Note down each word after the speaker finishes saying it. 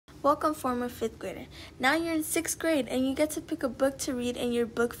Welcome, former 5th grader. Now you're in 6th grade and you get to pick a book to read in your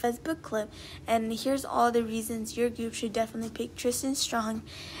Bookfest Book Club. And here's all the reasons your group should definitely pick Tristan Strong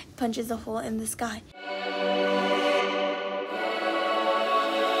Punches a Hole in the Sky.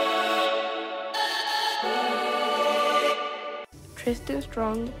 Tristan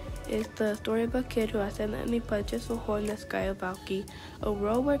Strong is the story of a kid who accidentally punches a hole in the sky of Valky, a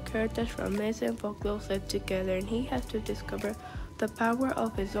world where characters from myths and folklore live together, and he has to discover the power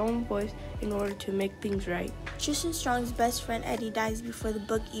of his own voice in order to make things right. Tristan Strong's best friend Eddie dies before the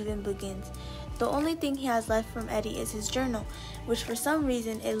book even begins. The only thing he has left from Eddie is his journal, which for some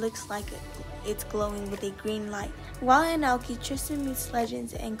reason it looks like it's glowing with a green light. While in Alki, Tristan meets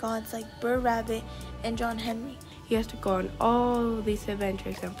legends and gods like Burr Rabbit and John Henry. He has to go on all of these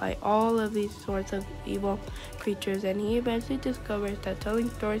adventures and fight all of these sorts of evil creatures, and he eventually discovers that telling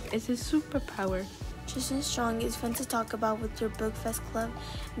stories is his superpower. Tristan Strong is fun to talk about with your Bookfest Club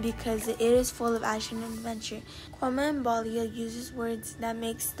because it is full of action and adventure. Kwame and Mbalia uses words that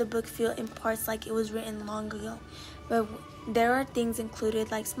makes the book feel in parts like it was written long ago. But there are things included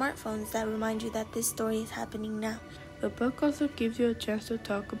like smartphones that remind you that this story is happening now. The book also gives you a chance to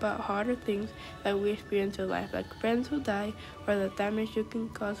talk about harder things that we experience in life, like friends who die or the damage you can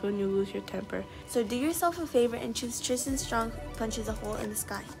cause when you lose your temper. So do yourself a favor and choose Tristan Strong Punches a Hole in the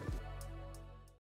Sky.